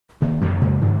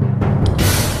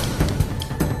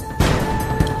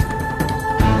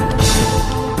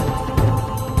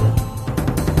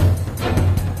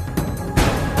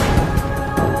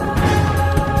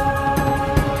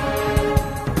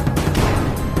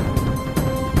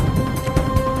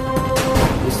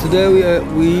today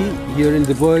we here in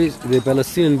the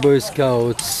Palestinian Boy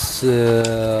Scouts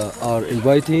are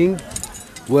inviting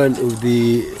one of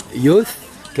the youth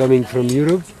coming from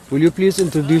Europe. Will you please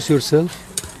introduce yourself?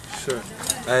 Sure.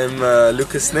 I'm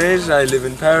Lucas Neige. I live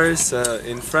in Paris,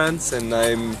 in France, and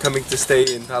I'm coming to stay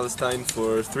in Palestine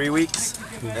for 3 weeks.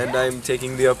 And I'm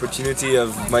taking the opportunity of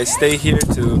my stay here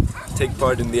to take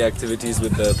part in the activities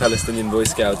with the Palestinian Boy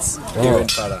Scouts here in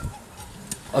Farah.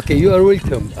 Okay, you are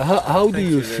welcome. How do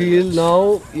you feel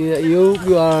now?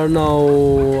 You are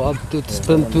now up to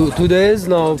spend two days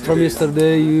now. From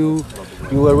yesterday, you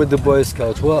were with the Boy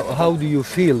Scouts. How do you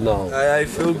feel now? I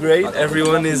feel great.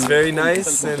 Everyone is very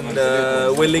nice and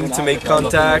willing to make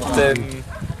contact and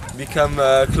become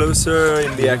closer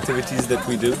in the activities that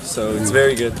we do. So it's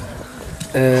very good.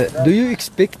 Do you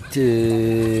expect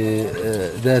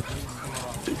that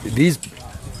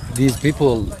these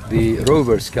people, the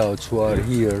Rover Scouts who are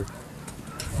here,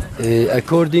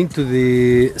 according to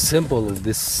the symbol of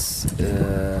this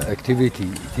activity,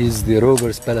 it is the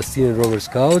Palestinian Rover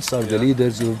Scouts are the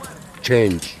leaders of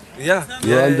change. Yeah.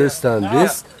 You understand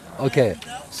this? Okay.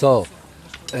 So,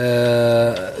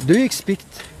 do you expect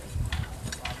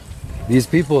these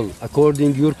people,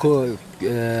 according your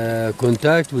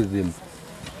contact with them,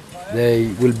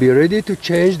 they will be ready to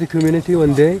change the community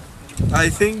one day? I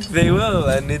think they will,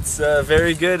 and it's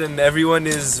very good, and everyone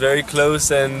is very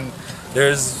close, and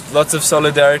there's lots of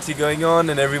solidarity going on,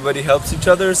 and everybody helps each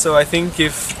other. So I think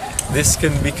if this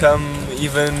can become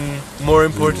even more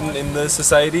important in the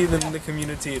society than in the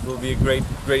community, it will be a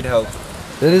great help.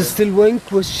 There is still one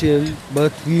question,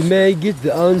 but we may get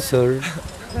the answer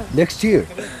next year.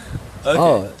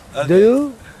 Okay. Do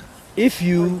you, if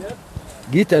you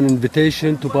get an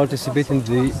invitation to participate in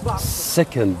the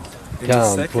second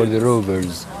camp for the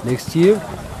Rovers next year,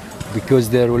 because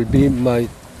there will be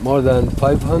more than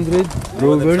 500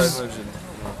 Rovers.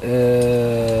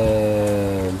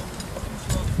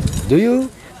 Do you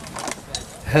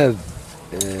have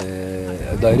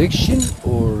a direction,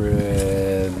 or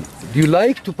do you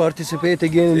like to participate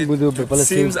again with the Palestinians? It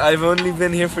seems I've only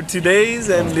been here for 2 days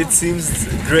and it seems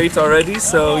great already.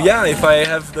 So yeah, if I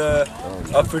have the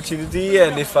opportunity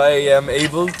and if I am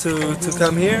able to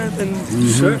come here, then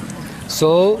sure.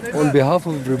 So, on behalf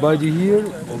of everybody here,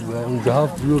 on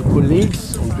behalf of your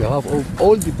colleagues, on behalf of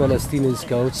all the Palestinian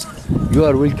Scouts, you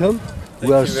are welcome.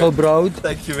 We are so proud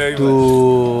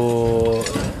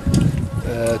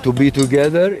to be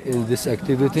together in this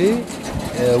activity,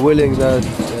 willing that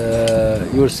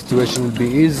your situation will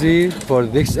be easy for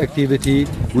this activity.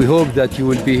 We hope that you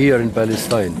will be here in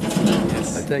Palestine.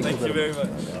 Yes. Thank you very much.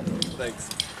 Thanks.